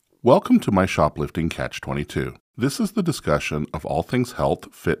Welcome to my Shoplifting Catch-22. This is the discussion of all things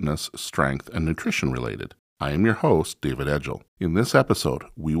health, fitness, strength, and nutrition related. I am your host, David Edgell. In this episode,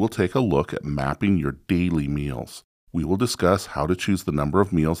 we will take a look at mapping your daily meals. We will discuss how to choose the number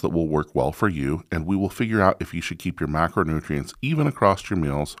of meals that will work well for you, and we will figure out if you should keep your macronutrients even across your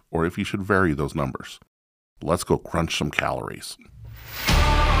meals or if you should vary those numbers. Let's go crunch some calories.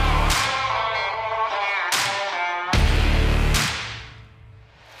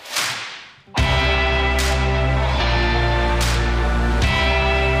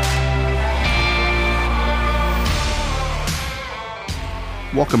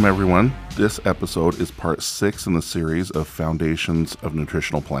 Welcome, everyone. This episode is part 6 in the series of Foundations of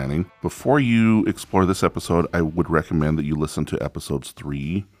Nutritional Planning. Before you explore this episode, I would recommend that you listen to episodes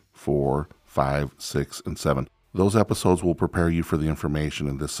 3, 4, 5, 6, and 7. Those episodes will prepare you for the information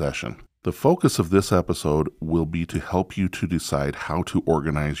in this session. The focus of this episode will be to help you to decide how to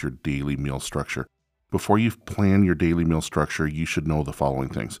organize your daily meal structure. Before you plan your daily meal structure, you should know the following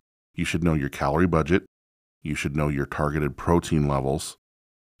things. You should know your calorie budget. You should know your targeted protein levels.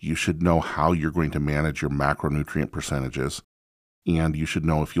 You should know how you're going to manage your macronutrient percentages, and you should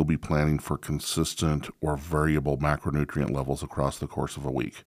know if you'll be planning for consistent or variable macronutrient levels across the course of a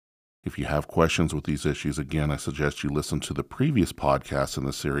week. If you have questions with these issues, again, I suggest you listen to the previous podcasts in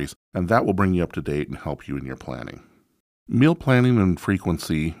the series, and that will bring you up to date and help you in your planning. Meal planning and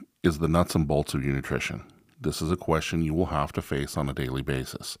frequency is the nuts and bolts of your nutrition. This is a question you will have to face on a daily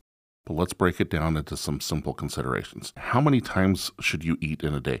basis. But let's break it down into some simple considerations. How many times should you eat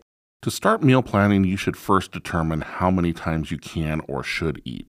in a day? To start meal planning, you should first determine how many times you can or should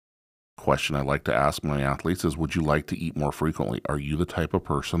eat. Question I like to ask my athletes is, would you like to eat more frequently? Are you the type of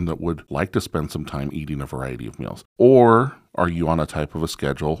person that would like to spend some time eating a variety of meals? Or are you on a type of a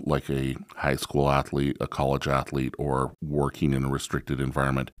schedule like a high school athlete, a college athlete, or working in a restricted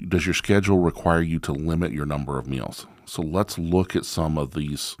environment? Does your schedule require you to limit your number of meals? So let's look at some of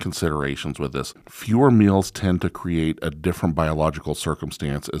these considerations with this. Fewer meals tend to create a different biological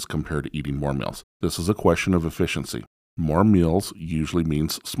circumstance as compared to eating more meals. This is a question of efficiency. More meals usually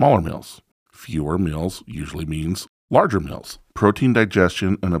means smaller meals. Fewer meals usually means larger meals. Protein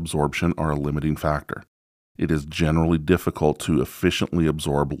digestion and absorption are a limiting factor. It is generally difficult to efficiently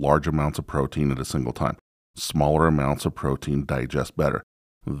absorb large amounts of protein at a single time. Smaller amounts of protein digest better.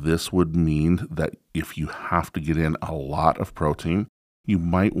 This would mean that if you have to get in a lot of protein, you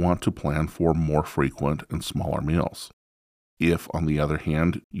might want to plan for more frequent and smaller meals. If, on the other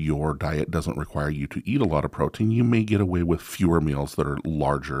hand, your diet doesn't require you to eat a lot of protein, you may get away with fewer meals that are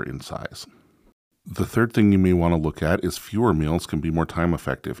larger in size. The third thing you may want to look at is fewer meals can be more time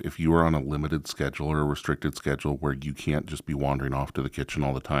effective. If you are on a limited schedule or a restricted schedule where you can't just be wandering off to the kitchen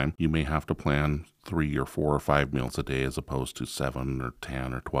all the time, you may have to plan 3 or 4 or 5 meals a day as opposed to 7 or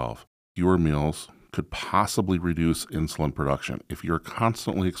 10 or 12. Fewer meals could possibly reduce insulin production. If you're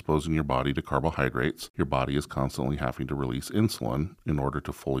constantly exposing your body to carbohydrates, your body is constantly having to release insulin in order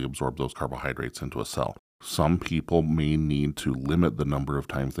to fully absorb those carbohydrates into a cell. Some people may need to limit the number of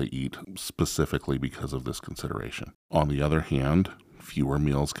times they eat specifically because of this consideration. On the other hand, fewer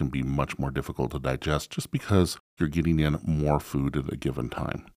meals can be much more difficult to digest just because you're getting in more food at a given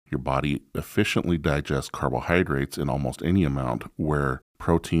time. Your body efficiently digests carbohydrates in almost any amount, where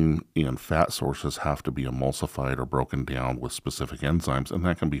protein and fat sources have to be emulsified or broken down with specific enzymes, and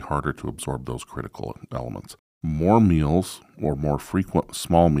that can be harder to absorb those critical elements. More meals or more frequent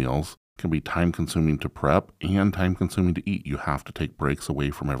small meals can be time-consuming to prep and time-consuming to eat. You have to take breaks away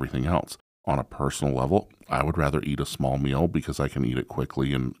from everything else. On a personal level, I would rather eat a small meal because I can eat it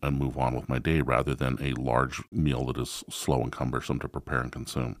quickly and move on with my day rather than a large meal that is slow and cumbersome to prepare and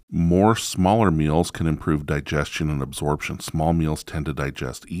consume. More smaller meals can improve digestion and absorption. Small meals tend to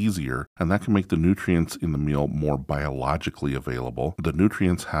digest easier, and that can make the nutrients in the meal more biologically available. The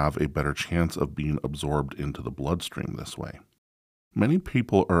nutrients have a better chance of being absorbed into the bloodstream this way. Many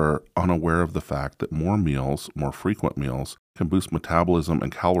people are unaware of the fact that more meals, more frequent meals, can boost metabolism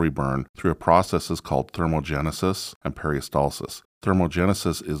and calorie burn through processes called thermogenesis and peristalsis.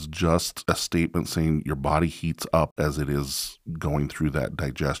 Thermogenesis is just a statement saying your body heats up as it is going through that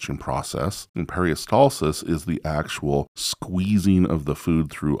digestion process. And peristalsis is the actual squeezing of the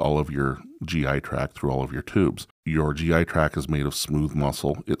food through all of your GI tract, through all of your tubes. Your GI tract is made of smooth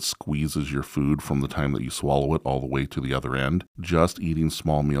muscle. It squeezes your food from the time that you swallow it all the way to the other end. Just eating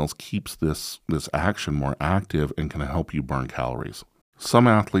small meals keeps this action more active and can help you burn calories. Some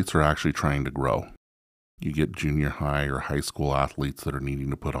athletes are actually trying to grow. You get junior high or high school athletes that are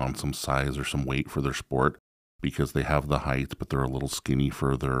needing to put on some size or some weight for their sport because they have the height, but they're a little skinny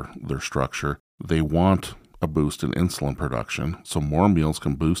for their structure. They want a boost in insulin production, so more meals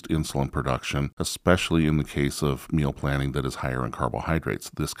can boost insulin production, especially in the case of meal planning that is higher in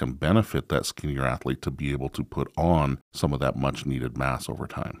carbohydrates. This can benefit that skinnier athlete to be able to put on some of that much needed mass over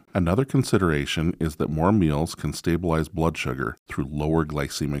time. Another consideration is that more meals can stabilize blood sugar through lower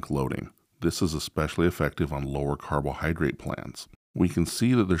glycemic loading. This is especially effective on lower carbohydrate plans. We can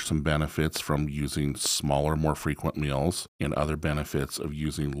see that there's some benefits from using smaller, more frequent meals and other benefits of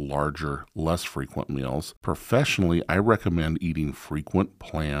using larger, less frequent meals. Professionally, I recommend eating frequent,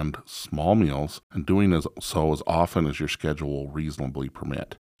 planned, small meals and doing so as often as your schedule will reasonably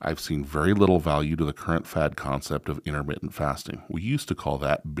permit. I've seen very little value to the current fad concept of intermittent fasting. We used to call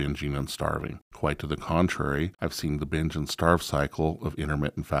that binging and starving. Quite to the contrary, I've seen the binge and starve cycle of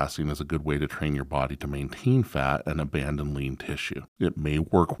intermittent fasting as a good way to train your body to maintain fat and abandon lean tissue. It may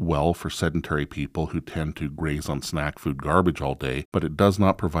work well for sedentary people who tend to graze on snack food garbage all day, but it does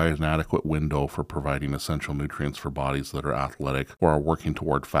not provide an adequate window for providing essential nutrients for bodies that are athletic or are working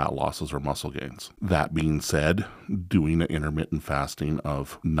toward fat losses or muscle gains. That being said, doing an intermittent fasting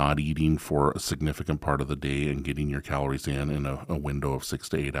of not eating for a significant part of the day and getting your calories in a window of 6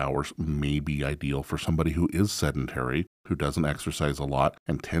 to 8 hours may be ideal for somebody who is sedentary, who doesn't exercise a lot,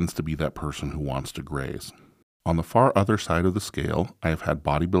 and tends to be that person who wants to graze. On the far other side of the scale, I have had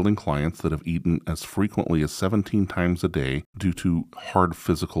bodybuilding clients that have eaten as frequently as 17 times a day due to hard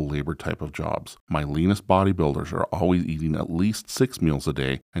physical labor type of jobs. My leanest bodybuilders are always eating at least 6 meals a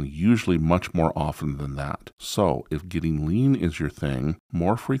day and usually much more often than that. So if getting lean is your thing,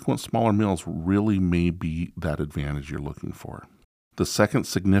 more frequent smaller meals really may be that advantage you're looking for. The second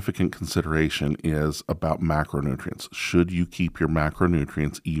significant consideration is about macronutrients. Should you keep your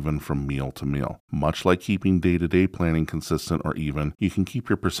macronutrients even from meal to meal? Much like keeping day-to-day planning consistent or even, you can keep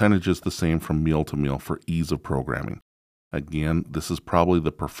your percentages the same from meal to meal for ease of programming. Again, this is probably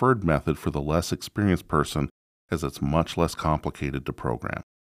the preferred method for the less experienced person as it's much less complicated to program.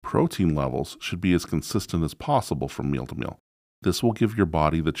 Protein levels should be as consistent as possible from meal to meal. This will give your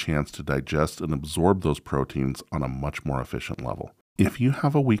body the chance to digest and absorb those proteins on a much more efficient level. If you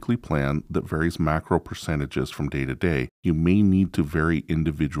have a weekly plan that varies macro percentages from day to day, you may need to vary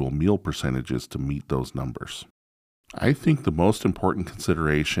individual meal percentages to meet those numbers. I think the most important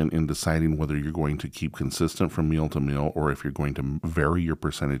consideration in deciding whether you're going to keep consistent from meal to meal or if you're going to vary your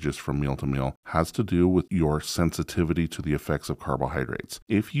percentages from meal to meal has to do with your sensitivity to the effects of carbohydrates.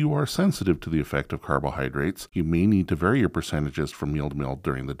 If you are sensitive to the effect of carbohydrates, you may need to vary your percentages from meal to meal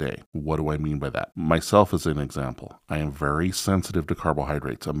during the day. What do I mean by that? Myself as an example, I am very sensitive to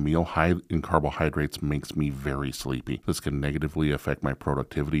carbohydrates. A meal high in carbohydrates makes me very sleepy. This can negatively affect my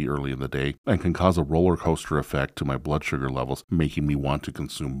productivity early in the day and can cause a roller coaster effect to my blood sugar levels, making me want to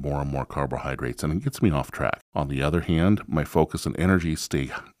consume more and more carbohydrates, and it gets me off track. On the other hand, my focus and energy stay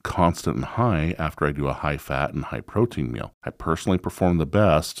constant and high after I do a high fat and high protein meal. I personally perform the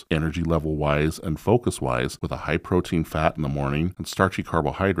best energy level wise and focus wise with a high protein fat in the morning and starchy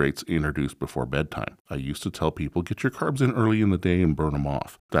carbohydrates introduced before bedtime. I used to tell people, get your carbs in early in the day and burn them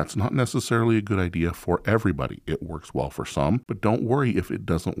off. That's not necessarily a good idea for everybody. It works well for some, but don't worry if it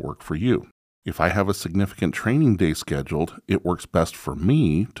doesn't work for you. If I have a significant training day scheduled, it works best for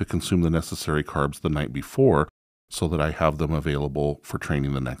me to consume the necessary carbs the night before so that I have them available for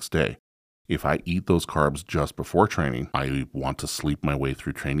training the next day. If I eat those carbs just before training, I want to sleep my way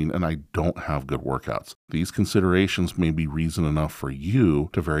through training and I don't have good workouts. These considerations may be reason enough for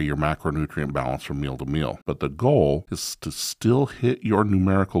you to vary your macronutrient balance from meal to meal, but the goal is to still hit your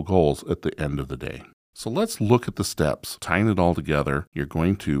numerical goals at the end of the day. So let's look at the steps. Tying it all together, you're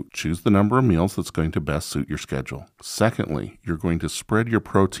going to choose the number of meals that's going to best suit your schedule. Secondly, you're going to spread your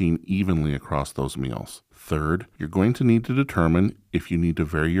protein evenly across those meals. Third, you're going to need to determine if you need to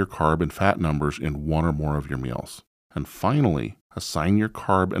vary your carb and fat numbers in one or more of your meals. And finally, assign your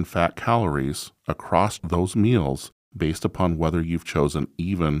carb and fat calories across those meals based upon whether you've chosen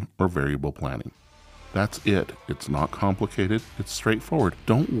even or variable planning. That's it. It's not complicated. It's straightforward.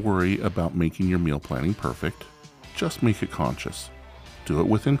 Don't worry about making your meal planning perfect. Just make it conscious. Do it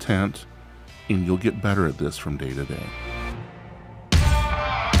with intent, and you'll get better at this from day to day.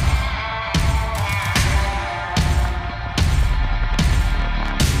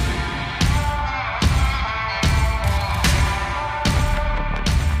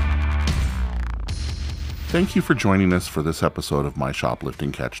 Thank you for joining us for this episode of My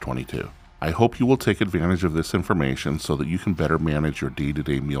Shoplifting Catch-22. I hope you will take advantage of this information so that you can better manage your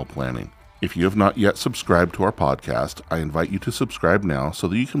day-to-day meal planning. If you have not yet subscribed to our podcast, I invite you to subscribe now so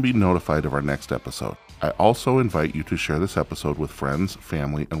that you can be notified of our next episode. I also invite you to share this episode with friends,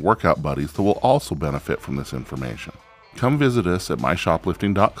 family, and workout buddies that will also benefit from this information. Come visit us at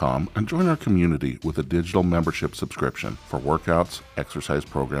myshoplifting.com and join our community with a digital membership subscription for workouts, exercise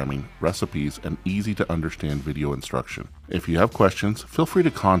programming, recipes, and easy-to-understand video instruction. If you have questions, feel free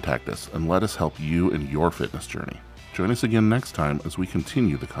to contact us and let us help you in your fitness journey. Join us again next time as we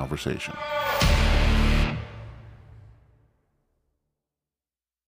continue the conversation.